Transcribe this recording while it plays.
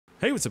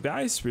Hey, what's up,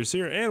 guys? SPEIRS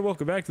here, and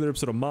welcome back to the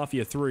episode of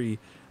Mafia 3.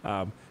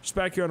 Just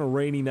back here on a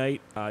rainy night.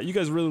 You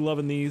guys are really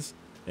loving these,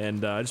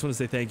 and I just want to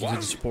say thank you for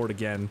the support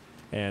again.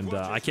 And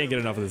I can't get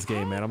enough of this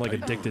game, man. I'm like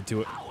addicted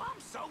to it.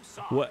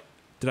 What?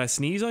 Did I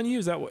sneeze on you?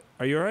 Is that what?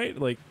 Are you alright?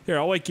 Like, here,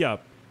 I'll wake you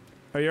up.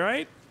 Are you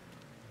alright?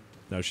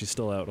 No, she's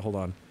still out. Hold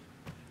on.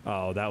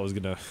 Oh, that was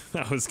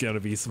gonna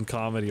be some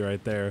comedy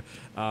right there.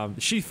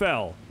 She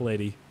fell,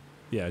 lady.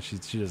 Yeah, she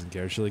doesn't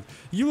care. She's like,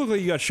 you look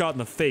like you got shot in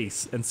the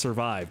face and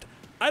survived.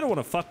 I don't want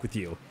to fuck with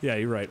you. Yeah,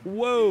 you're right.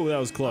 Whoa, that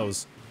was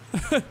close.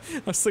 I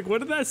was like, what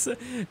did that say?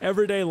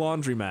 Everyday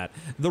laundromat.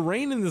 The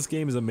rain in this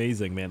game is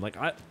amazing, man. Like,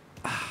 I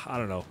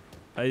don't know.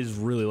 I just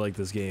really like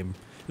this game.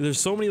 There's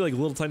so many like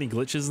little tiny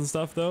glitches and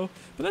stuff though,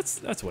 but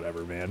that's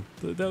whatever, man.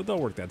 They'll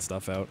work that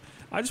stuff out.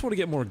 I just want to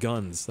get more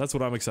guns. That's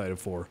what I'm excited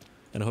for,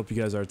 and I hope you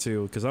guys are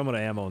too. Because I'm gonna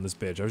ammo in this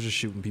bitch. I was just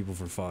shooting people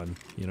for fun.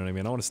 You know what I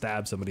mean? I want to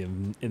stab somebody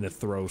in the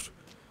throat.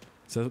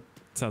 So.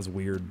 Sounds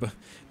weird, but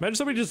imagine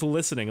somebody just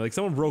listening. Like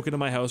someone broke into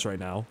my house right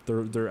now.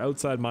 They're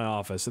outside my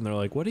office and they're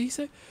like, "What did he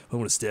say?" I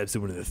want to stab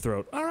someone in the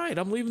throat. All right,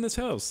 I'm leaving this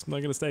house. I'm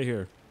not gonna stay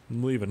here.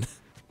 I'm leaving.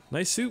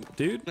 Nice suit,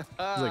 dude. It's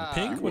like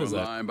pink. What is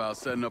that? Lying about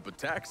setting up a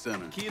tax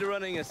center. Key to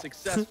running a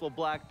successful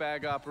black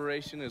bag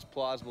operation is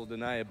plausible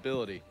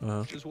deniability,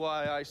 which is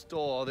why I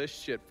stole all this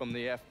shit from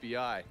the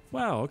FBI.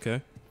 Wow.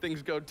 Okay.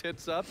 Things go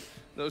tits up.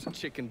 Those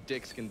chicken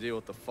dicks can deal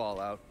with the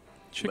fallout.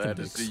 Glad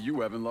to see you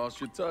haven't lost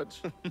your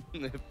touch.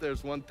 If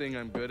there's one thing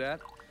I'm good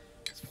at,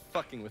 it's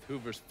fucking with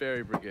Hoover's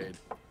Ferry Brigade.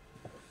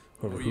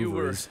 Whoever you Hoover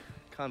were is.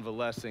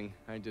 convalescing,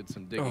 I did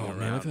some digging around. Oh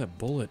man, look at that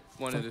bullet.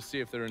 Wanted to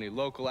see if there are any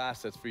local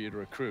assets for you to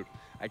recruit.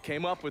 I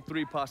came up with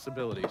 3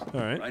 possibilities.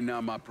 All right. Right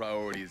now, my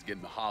priority is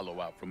getting the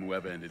hollow out from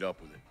whoever ended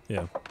up with it.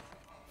 Yeah.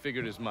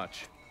 Figured as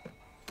much.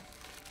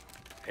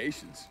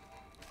 Haitians?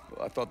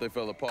 Well, I thought they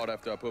fell apart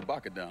after I put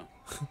Baca down.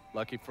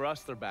 Lucky for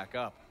us, they're back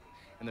up.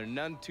 And they're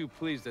none too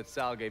pleased that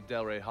Sal gave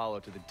Delray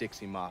Hollow to the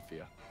Dixie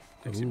Mafia.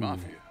 Dixie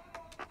Mafia?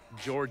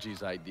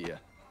 Georgie's idea.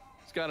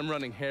 He's got him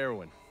running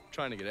heroin,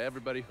 trying to get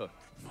everybody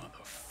hooked.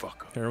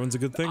 Motherfucker. Heroin's a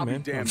good thing, I'll man.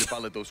 be damned if I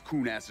let those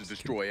coon asses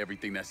destroy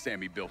everything that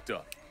Sammy built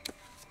up.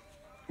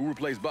 Who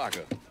replaced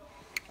Baca?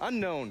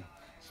 Unknown.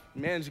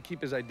 Managed to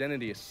keep his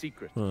identity a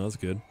secret. Oh, that's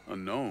good.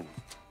 Unknown.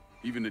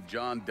 Even to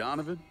John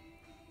Donovan?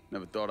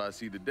 Never thought I'd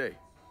see the day.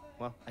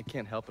 Well, I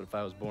can't help it if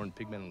I was born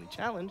pigmentally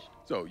challenged.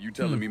 So, you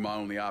telling me my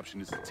only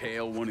option is to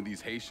tail one of these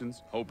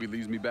Haitians? Hope he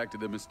leads me back to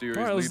the mysterious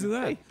All right, let's leader?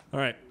 do that. Hey. All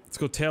right, let's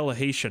go tail a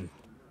Haitian.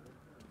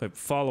 Like,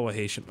 follow a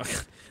Haitian.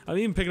 I'm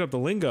even picking up the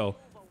lingo.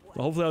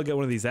 Well, hopefully I'll get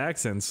one of these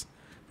accents.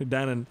 We're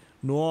down in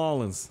New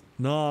Orleans.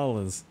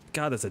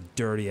 God, that's a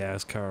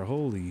dirty-ass car.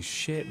 Holy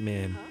shit,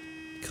 man.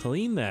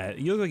 Clean that.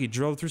 You look like you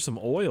drove through some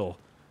oil.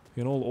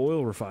 Like an old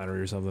oil refinery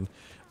or something.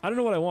 I don't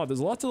know what I want. There's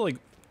lots of, like,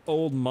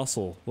 old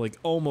muscle, like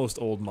almost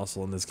old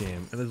muscle in this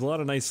game, and there's a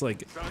lot of nice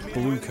like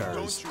blue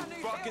cars.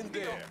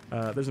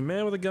 There's a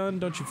man with a gun.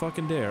 Don't you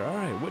fucking dare! All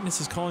right,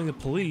 witness is calling the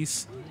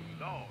police.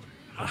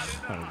 I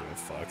don't give a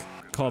fuck.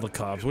 Call the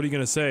cops. What are you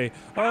gonna say?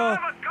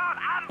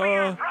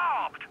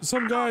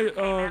 Some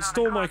guy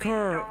stole my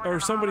car or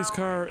somebody's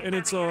car, and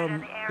it's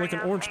like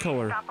an orange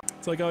color.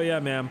 It's like, oh yeah,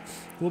 ma'am,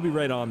 we'll be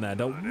right on that.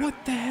 Now, what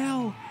the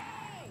hell?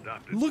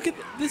 Look at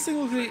this thing.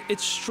 Looks like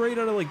it's straight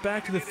out of like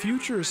Back to the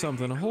Future or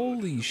something.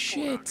 Holy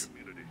shit!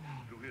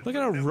 Look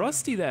at how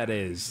rusty that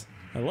is.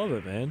 I love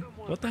it, man.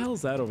 What the hell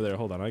is that over there?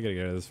 Hold on, I gotta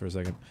get out of this for a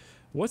second.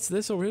 What's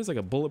this over here? It's like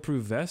a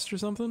bulletproof vest or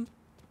something?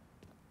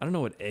 I don't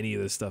know what any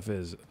of this stuff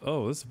is.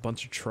 Oh, this is a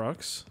bunch of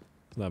trucks.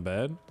 Not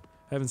bad.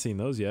 I haven't seen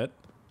those yet.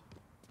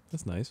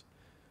 That's nice.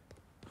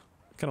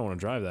 I kind of want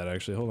to drive that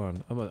actually. Hold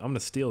on, I'm gonna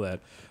steal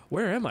that.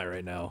 Where am I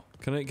right now?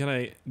 Can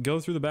I go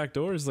through the back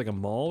door? Is it like a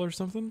mall or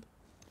something?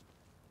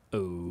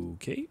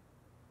 Okay.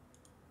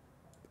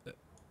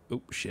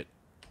 Oh shit.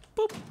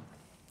 Boop.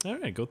 All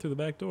right, go through the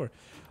back door.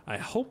 I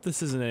hope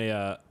this isn't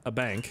a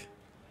bank.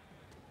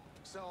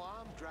 So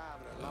I'm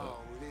driving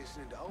along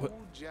listening to old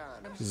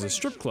John. This is a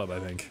strip club, I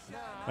think.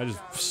 I just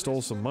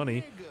stole some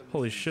money.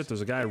 Holy shit,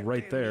 there's a guy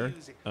right there.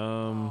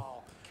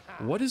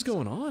 What is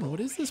going on? What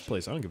is this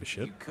place? I don't give a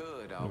shit.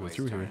 I'll go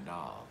through here.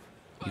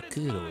 You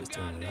could always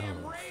turn it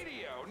off.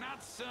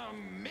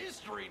 Some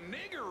mystery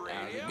nigger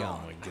radio. Oh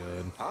my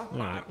god.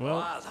 Alright, well.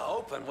 I was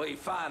hoping we'd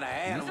find an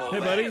animal. Hey,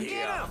 buddy.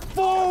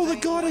 Oh, the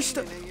god,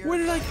 where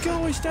did I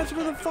go? I stabbed him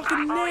in the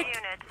fucking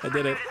neck. I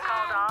did it.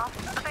 Oh,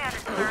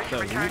 that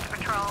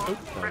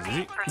was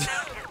easy.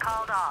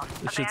 Oh, that was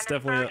easy. This shit's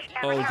definitely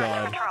oh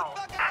god.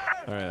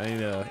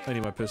 Alright, I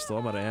need my pistol.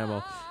 I'm out of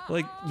ammo.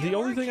 Like, the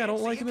only thing I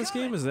don't like in this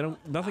game is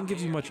nothing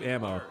gives you much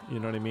ammo. You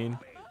know what I mean?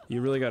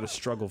 You really gotta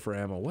struggle for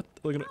ammo. What?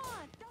 Look at it.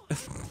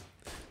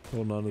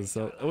 Holding on to this.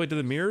 Oh wait, do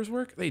the mirrors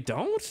work? They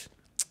don't?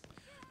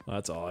 Oh,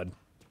 that's odd.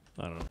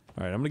 I don't know.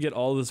 Alright, I'm gonna get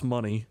all this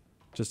money,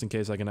 just in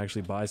case I can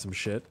actually buy some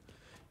shit.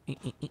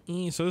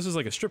 So this is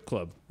like a strip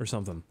club or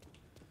something.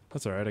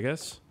 That's alright, I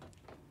guess.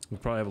 We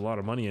probably have a lot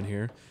of money in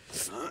here.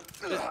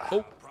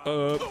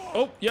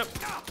 Oh, yep.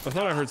 I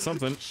thought I heard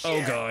something.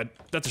 Oh god,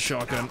 that's a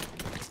shotgun.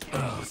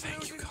 Oh,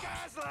 thank you, God.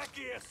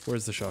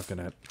 Where's the shotgun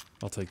at?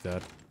 I'll take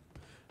that.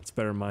 It's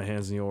better in my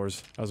hands than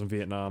yours. I was in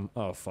Vietnam.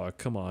 Oh, fuck.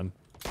 Come on.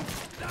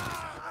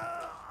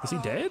 Is he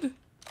dead?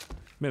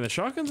 Man, the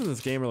shotguns in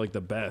this game are like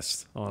the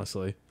best,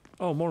 honestly.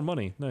 Oh, more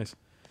money. Nice.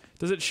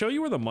 Does it show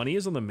you where the money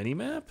is on the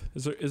mini-map?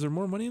 Is there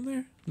more money in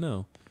there?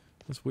 No.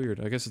 That's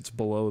weird. I guess it's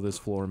below this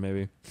floor,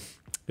 maybe.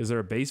 Is there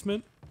a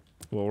basement?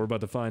 Well, we're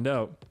about to find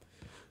out.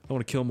 I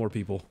want to kill more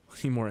people. I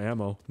need more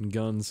ammo and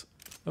guns.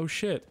 Oh,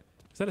 shit.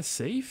 Is that a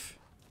safe?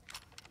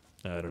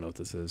 I don't know what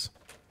this is.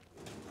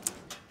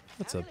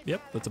 That's a,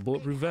 yep, that's a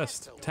bulletproof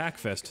vest. Tac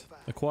vest.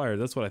 Acquired,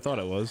 that's what I thought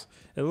it was.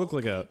 It looked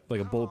like a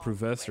bulletproof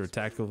vest or a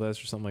tactical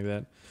vest or something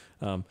like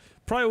that.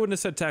 Probably wouldn't have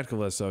said tactical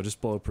vest though,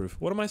 just bulletproof.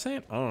 What am I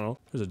saying? I don't know.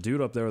 There's a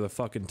dude up there with a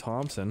fucking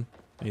Thompson.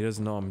 He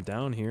doesn't know I'm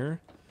down here.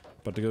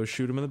 About to go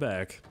shoot him in the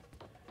back.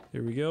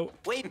 Here we go.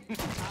 Wait.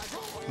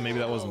 Maybe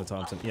that wasn't a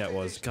Thompson. Yeah, it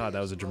was. God, that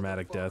was a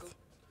dramatic death.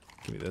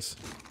 Give me this.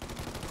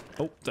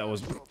 Oh, that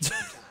was... I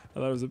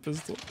thought it was a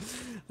pistol.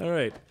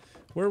 Alright.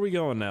 Where are we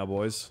going now,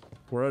 boys?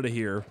 We're out of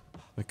here.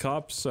 The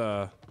cops,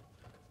 I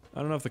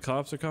don't know if the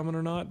cops are coming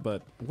or not,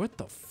 but what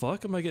the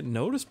fuck am I getting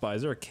noticed by?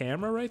 Is there a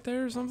camera right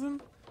there or something?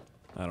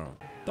 I don't know.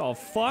 The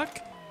fuck?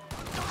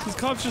 These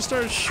cops just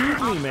started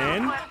shooting me,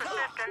 man.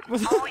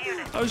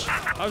 I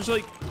was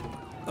like,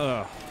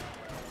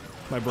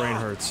 my brain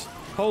hurts.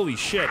 Holy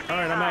shit.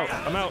 Alright, I'm out.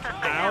 I'm out.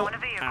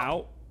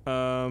 Ow.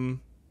 Ow.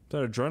 Is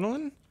that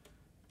adrenaline?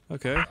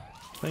 Okay.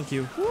 Thank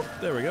you. Whoop,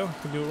 there we go.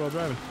 Can do it while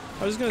driving.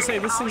 I was just gonna say,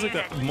 this seems like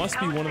that must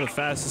be one of the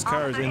fastest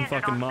cars in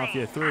fucking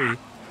Mafia 3,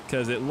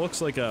 because it looks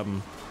like,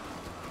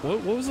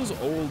 what was those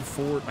old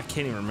Ford, I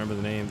can't even remember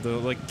the name, the,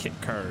 like, kit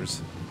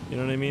cars, you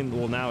know what I mean?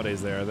 Well,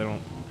 nowadays they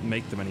don't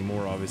make them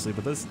anymore, obviously,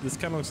 but this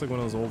kind of looks like one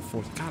of those old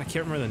Ford, God, I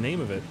can't remember the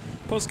name of it.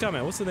 Post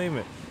comment, what's the name of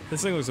it?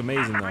 This thing looks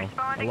amazing, though.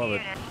 I love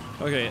it.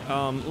 Okay,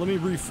 let me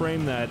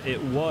reframe that.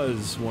 It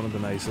was one of the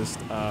nicest.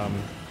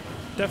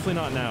 Definitely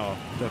not now.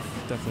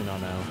 Definitely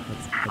not now.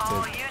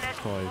 That's it.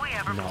 Probably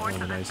not one of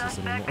the nicest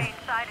anymore.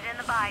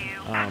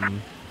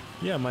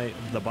 Yeah,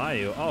 the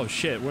bayou. Oh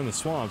shit, we're in the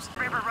swamps.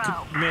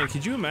 Man,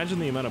 could you imagine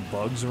the amount of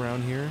bugs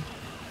around here?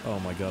 Oh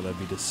my god, that'd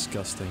be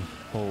disgusting.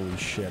 Holy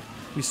shit.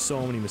 Be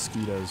so many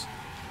mosquitoes.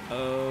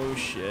 Oh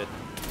shit.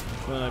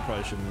 Well, I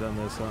probably shouldn't have done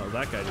this. Oh,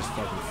 that guy just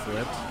fucking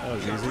flipped. That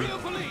was easy.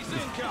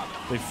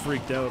 They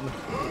freaked out.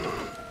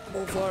 I'm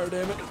on fire,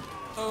 damn it.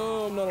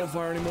 Oh, I'm not on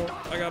fire anymore.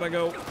 I gotta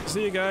go.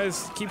 See you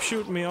guys. Keep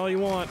shooting me all you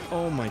want.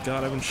 Oh my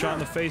god, I've been shot in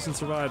the face and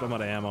survived. I'm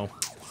out of ammo.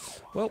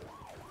 Well,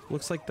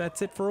 looks like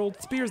that's it for old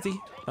Spearsy.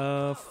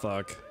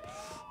 Fuck.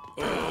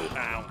 Oh,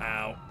 ow,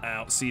 ow,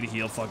 ow. C to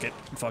heal. Fuck it.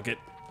 Fuck it.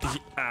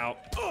 Ow,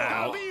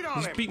 ow.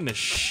 He's beating the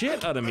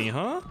shit out of me,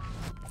 huh?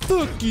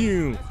 Fuck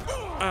you.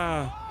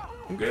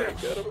 I'm good, I'm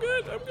good, I'm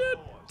good, I'm good.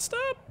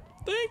 Stop.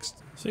 Thanks.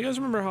 So you guys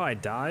remember how I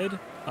died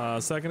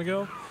a second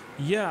ago?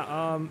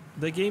 Yeah,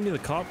 they gave me the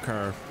cop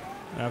car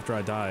after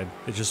I died.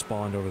 It just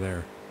spawned over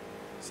there.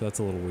 So that's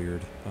a little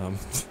weird.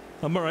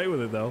 I'm alright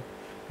with it though.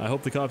 I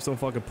hope the cops don't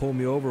fucking pull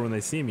me over when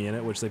they see me in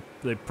it, which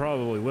they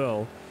probably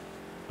will.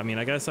 I mean,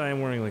 I guess I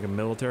am wearing like a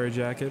military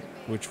jacket,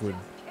 which would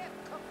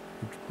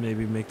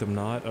maybe make them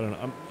not. I don't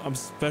know. I'm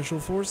special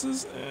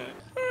forces.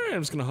 Alright,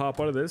 I'm just gonna hop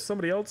out of this.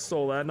 Somebody else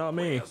stole that, not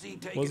me.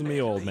 Wasn't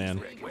me, old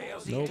man.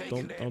 Nope,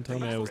 don't tell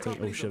me I was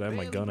taking. Oh shit, I have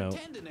my gun out.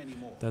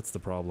 That's the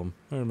problem.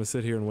 Alright, I'm gonna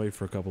sit here and wait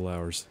for a couple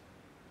hours.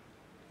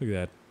 Look at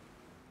that.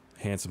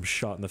 Handsome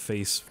shot in the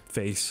face.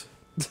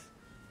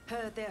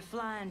 Heard they're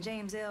flying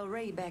James L.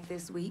 Ray back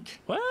this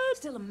week. What?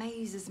 Still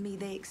amazes me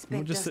they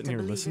expect just us sitting to here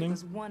believe listening. it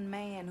was one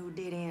man who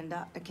did end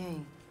Dr.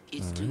 King.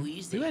 It's too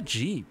easy. Look at that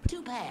Jeep.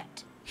 Too bad.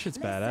 Shit's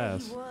Let's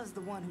badass. say he was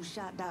the one who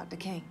shot Dr.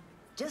 King.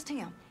 Just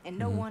him and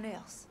no one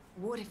else.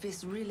 What if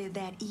it's really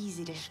that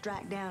easy to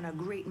strike down a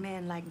great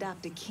man like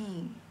Dr.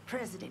 King,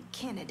 President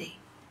Kennedy,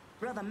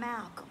 Brother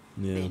Malcolm?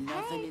 Yeah. Then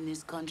nothing in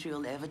this country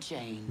will ever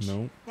change.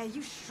 Nope. Now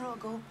you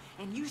struggle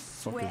and you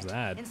Fuck is sweat,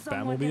 that? and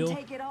someone Batmobile? can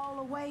take it all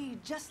away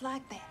just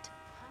like that.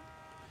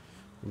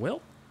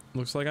 Well,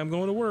 looks like I'm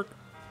going to work.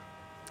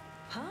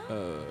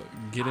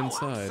 Get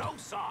inside. I'm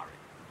so sorry.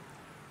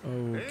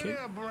 Okay.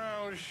 Yeah,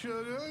 brown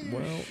sugar. You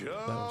Well, sure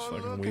that was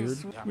fucking looking weird.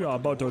 sweet. We are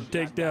about to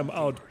take them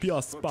out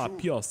piece by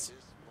piece.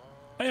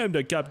 I am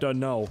the captain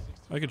now.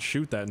 I could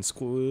shoot that and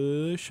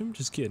squish him.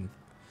 Just kidding.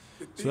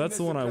 So that's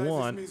the one I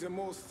want.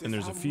 And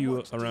there's a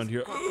few around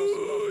here.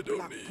 Oh, I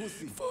don't need.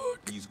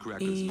 Fuck. These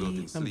crackers built I'm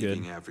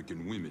enslaving good.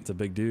 African women. It's a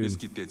big dude. Let's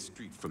get that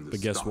street from the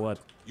But guess start. what?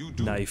 You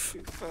do. Knife.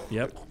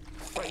 Yep.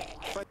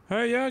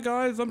 Hey, yeah,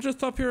 guys, I'm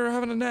just up here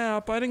having a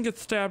nap. I didn't get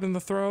stabbed in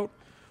the throat.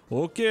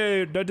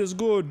 Okay, that is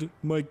good,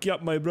 my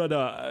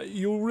brother.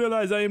 You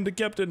realize I am the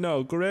captain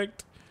now,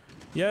 correct?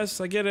 Yes,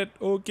 I get it.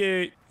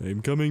 Okay.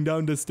 I'm coming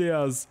down the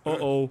stairs.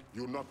 Uh-oh.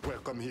 You're not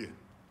welcome here.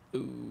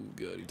 Oh,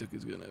 God, he took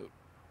his gun out.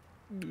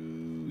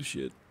 Oh,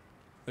 shit.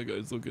 That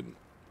guy's looking.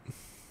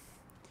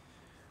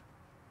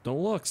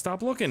 Don't look.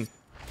 Stop looking.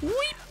 Weep.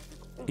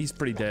 He's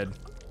pretty dead.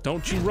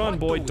 Don't you run,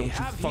 boy. Don't you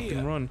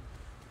fucking run.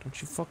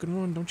 Don't you fucking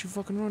run. Don't you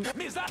fucking run.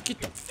 Get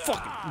the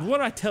fuck. What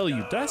did I tell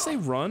you? Did I say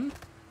run?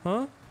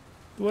 Huh?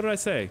 What did I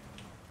say?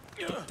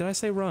 Did I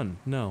say run?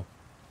 No.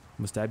 I'm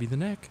gonna stab you in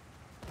the neck.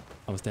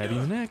 I'm gonna stab you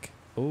in the neck.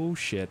 Oh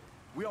shit.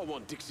 We all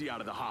want Dixie out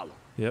of the hollow.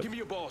 Yep. Give me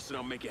your boss and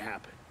I'll make it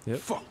happen. Yep.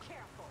 Fuck.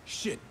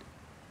 Shit.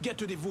 Get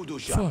to the voodoo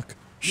shop. Fuck.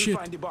 You'll Shit.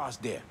 find the boss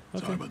there.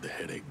 Okay. Sorry about the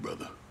headache,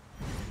 brother.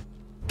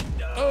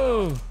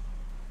 Oh.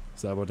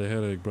 Sorry about the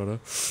headache, brother.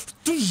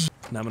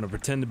 Now I'm gonna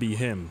pretend to be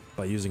him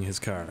by using his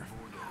car.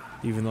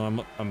 Even though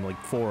I'm like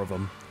 4 of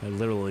them. I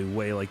literally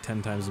weigh like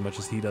 10 times as much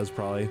as he does,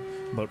 probably.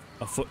 About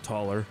a foot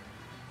taller.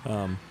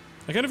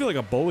 I kind of feel like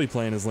a bully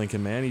playing as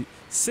Lincoln, man. He's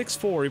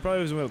 6'4", he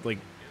probably was about like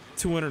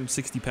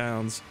 260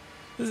 pounds.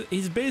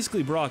 He's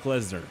basically Brock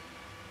Lesnar.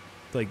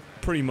 Like,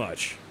 pretty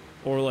much.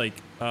 Or like,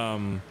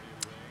 Alistair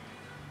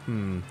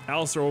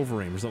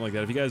Overeem or something like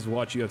that. If you guys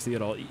watch UFC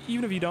at all,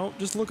 even if you don't,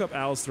 just look up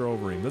Alistair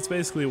Overeem. That's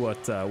basically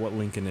what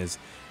Lincoln is.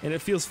 And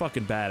it feels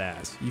fucking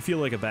badass. You feel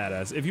like a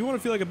badass. If you want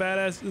to feel like a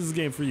badass, this is a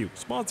game for you.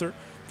 Sponsor.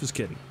 Just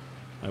kidding.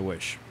 I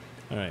wish.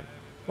 Alright.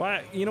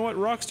 Well, you know what?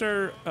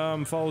 Rockstar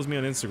follows me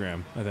on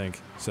Instagram, I think.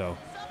 So,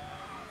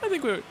 I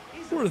think we're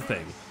a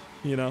thing.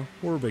 You know?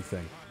 We're a big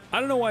thing. I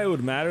don't know why it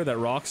would matter that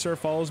Rockstar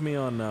follows me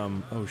on,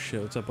 oh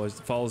shit, what's up, boys?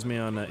 Follows me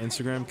on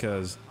Instagram,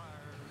 because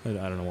I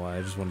don't know why.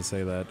 I just wanted to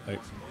say that.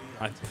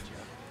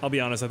 I'll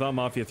be honest, I thought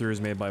Mafia 3 was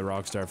made by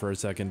Rockstar for a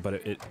second, but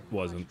it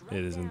wasn't.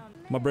 It isn't.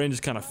 My brain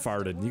just kind of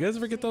farted. You guys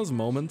ever get those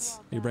moments?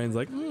 Your brain's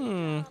like,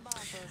 who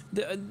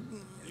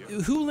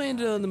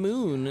landed on the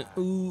moon?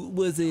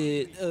 Was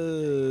it,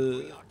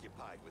 I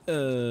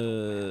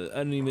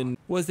don't even...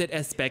 Was it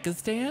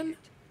Uzbekistan? I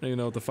don't even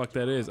know what the fuck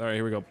that is. Alright,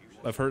 here we go.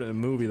 I've heard it in a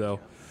movie,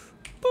 though.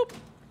 Boop.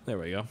 There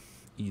we go.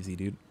 Easy,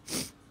 dude.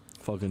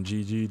 Fucking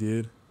GG,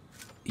 dude.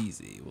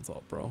 Easy. What's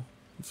up, bro?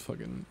 It's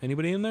fucking...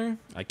 Anybody in there?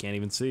 I can't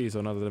even see,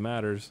 so not that it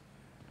matters.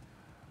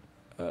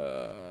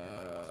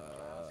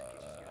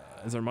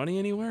 Is there money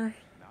anywhere?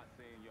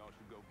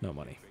 No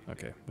money.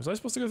 Okay. Was I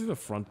supposed to go through the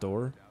front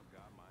door?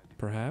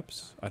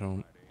 Perhaps? I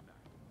don't...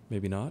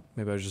 Maybe not.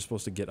 Maybe I was just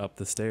supposed to get up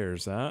the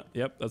stairs, huh?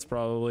 Yep, that's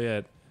probably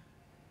it.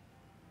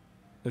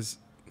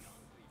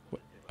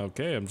 What?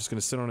 Okay, I'm just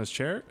gonna sit on his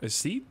chair? His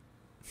seat?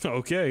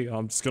 Okay,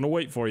 I'm just gonna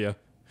wait for you.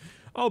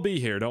 I'll be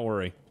here, don't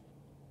worry.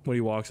 When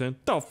he walks in.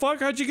 The fuck?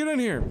 How'd you get in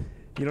here?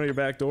 You know your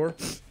back door?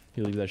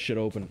 You leave that shit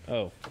open.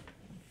 Oh.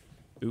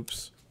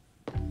 Oops.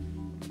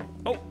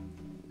 Oh!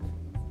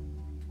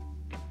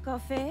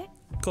 Coffee?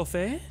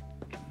 Coffee?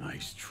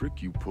 Nice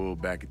trick you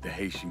pulled back at the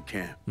Haitian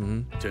camp.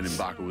 Mm-hmm. Lieutenant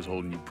Baca was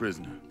holding you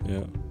prisoner.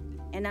 Yeah.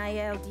 And I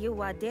yelled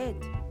you I did.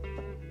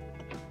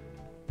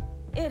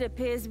 It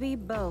appears we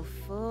both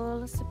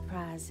full of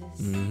surprises.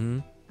 Mm-hmm.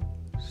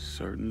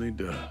 Certainly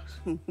does.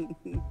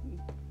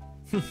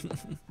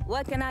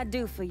 What can I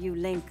do for you,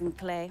 Lincoln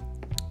Clay?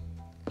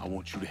 I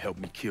want you to help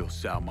me kill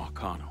Sal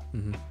Marcano.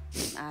 Mm-hmm.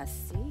 I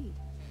see.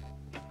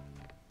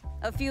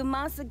 A few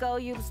months ago,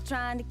 you was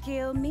trying to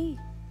kill me.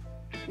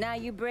 Now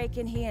you break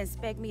in here and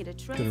expect me to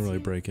trust Didn't really you?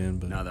 break in,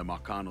 but... Now that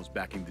Marcano's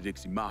backing the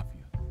Dixie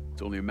Mafia,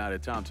 it's only a matter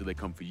of time till they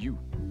come for you.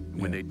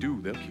 When they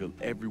do, they'll kill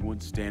everyone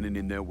standing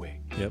in their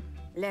way. Yep.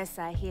 Lest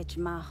I hitch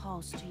my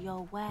horse to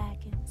your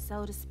wagon,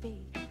 so to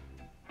speak.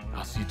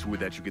 I'll see to it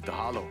that you get the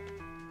hollow.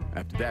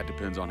 After that,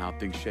 depends on how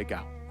things shake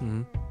out.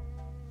 Mm-hmm.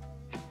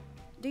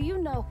 Do you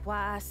know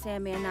why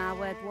Sammy and I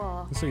were at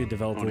war? Looks like he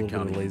developed a On little bit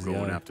account of of you lazy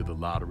going eye. after the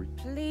lottery.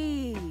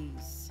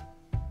 Please.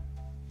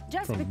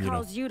 Just From,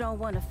 because you don't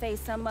want to face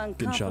some shot in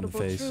the uncomfortable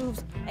face.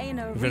 truths ain't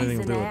a If anything, reason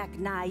will to do it. act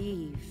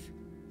naive.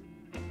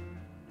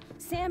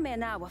 Sammy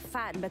and I were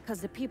fighting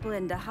because the people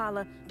in the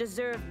holler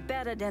deserve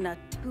better than a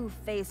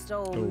two-faced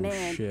old Oh,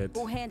 man shit.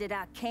 who handed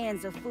out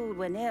cans of food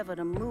whenever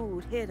the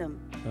mood hit him.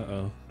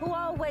 Uh-oh. Who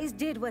always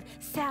did what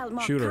Sal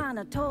Shoot her.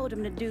 Marcano told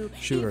him to do,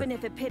 Shoot her. even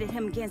if it pitted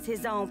him against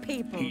his own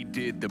people. He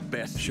did the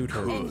best he Shoot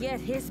her. could. And yet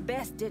his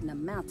best didn't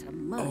amount to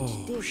much,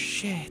 Oh, did it?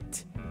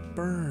 shit.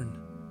 Burn.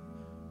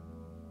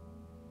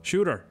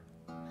 Shoot her.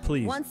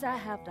 Please. Once I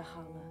have the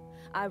holler,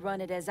 I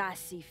run it as I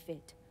see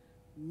fit.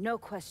 No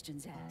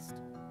questions asked.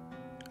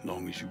 As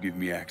long as you give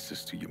me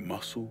access to your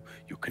muscle,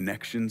 your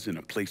connections, and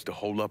a place to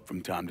hole up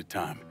from time to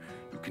time,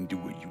 you can do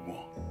what you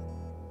want.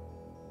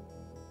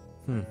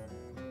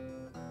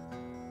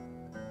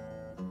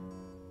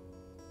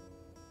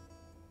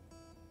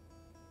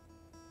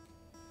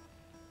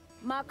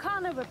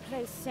 Marcano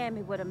replaced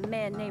Sammy with a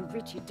man named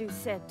Richie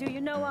Doucette. Do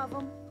you know of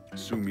him?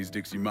 Assume he's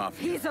Dixie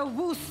Mafia. He's a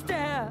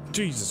wooster.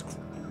 Jesus.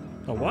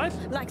 A what?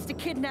 Likes to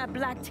kidnap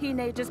black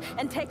teenagers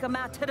and take them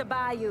out to the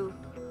bayou.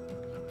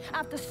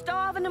 After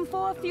starving them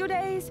for a few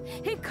days,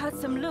 he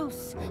cuts them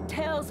loose,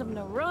 tells them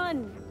to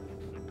run.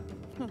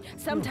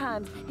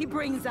 Sometimes he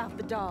brings out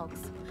the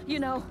dogs, you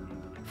know,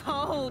 for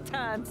old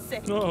time's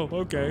sake. Oh,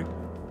 okay.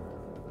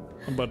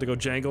 I'm about to go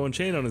Django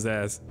Unchained on his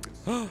ass.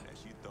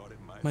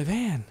 My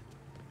van.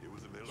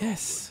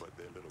 Yes.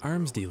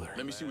 Arms dealer.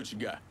 Let me see what you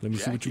got. Let me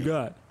see what you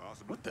got.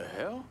 What the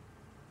hell?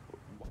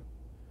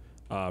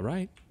 All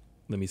right.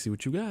 Let me see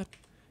what you got.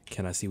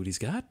 Can I see what he's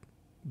got?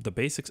 The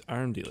basics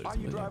arm dealers.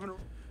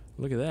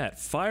 Look at that.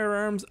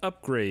 Firearms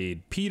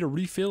upgrade. P to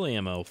refill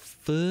ammo.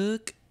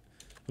 Fuck.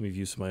 Let me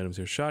view some items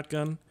here.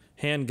 Shotgun,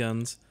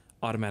 handguns,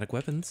 automatic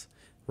weapons,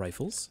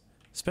 rifles,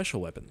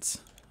 special weapons.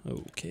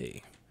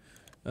 Okay.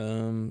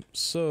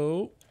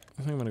 So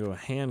I think I'm gonna go with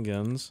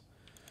handguns.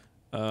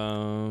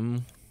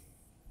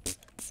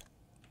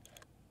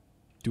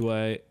 Do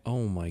I?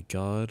 Oh my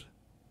god.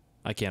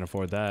 I can't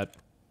afford that.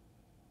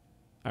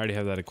 I already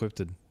have that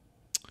equipped.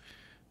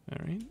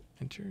 Alright,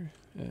 enter.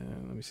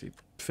 Let me see.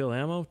 Fill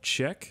ammo?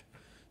 Check.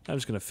 I'm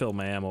just gonna fill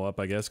my ammo up,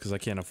 I guess, because I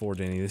can't afford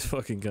any of these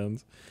fucking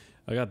guns.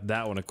 I got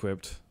that one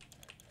equipped.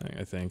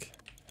 I think.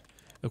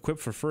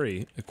 Equipped for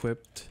free.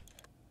 Equipped.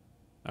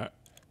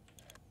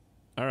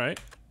 Alright.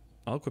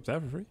 I'll equip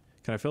that for free.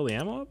 Can I fill the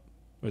ammo up?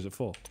 Or is it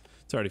full?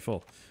 It's already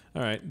full.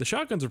 Alright. The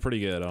shotguns are pretty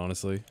good,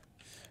 honestly.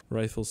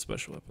 Rifles,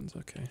 special weapons.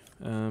 Okay.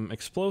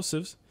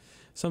 Explosives.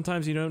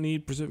 Sometimes you don't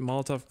need precision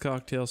Molotov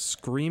cocktail.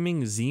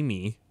 Screaming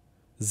Zemi.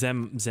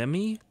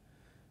 Zemi?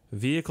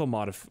 Vehicle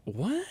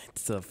what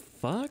the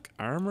fuck?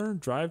 Armor,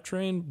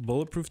 drivetrain,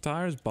 bulletproof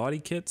tires, body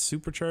kit,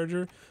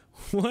 supercharger.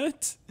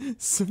 What?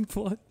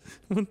 Supply?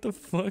 What the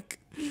fuck?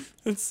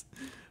 That's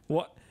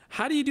what?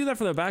 How do you do that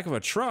for the back of a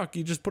truck?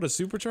 You just put a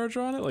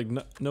supercharger on it? Like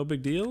no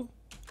big deal?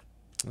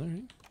 All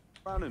right.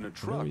 Found in a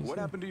truck. What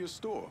happened to your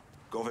store?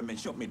 Government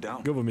shut me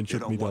down. Government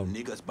shut me down.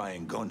 Niggas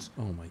buying guns.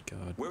 Oh my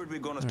god. Where are we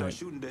gonna start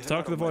shooting the hell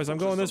Talk to the voice. I'm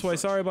going this way.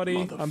 Sorry,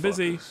 buddy. I'm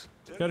busy.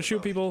 Gotta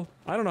shoot people.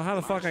 I don't know how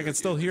the fuck I can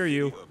still hear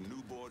you.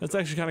 That's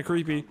actually kind of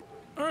creepy.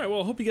 All right.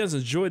 Well, I hope you guys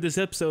enjoyed this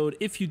episode.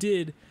 If you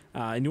did,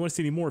 and you want to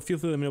see any more, feel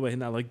free to let me know by hitting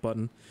that like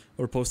button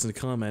or posting a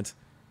comment.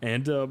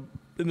 And in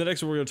the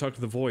next one, we're gonna talk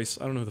to the voice.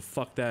 I don't know who the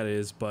fuck that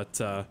is, but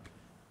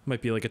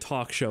might be like a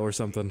talk show or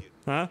something.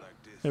 Huh?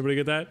 Everybody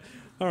get that?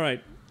 All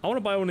right. I want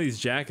to buy one of these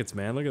jackets,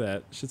 man. Look at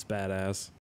that. Shit's badass.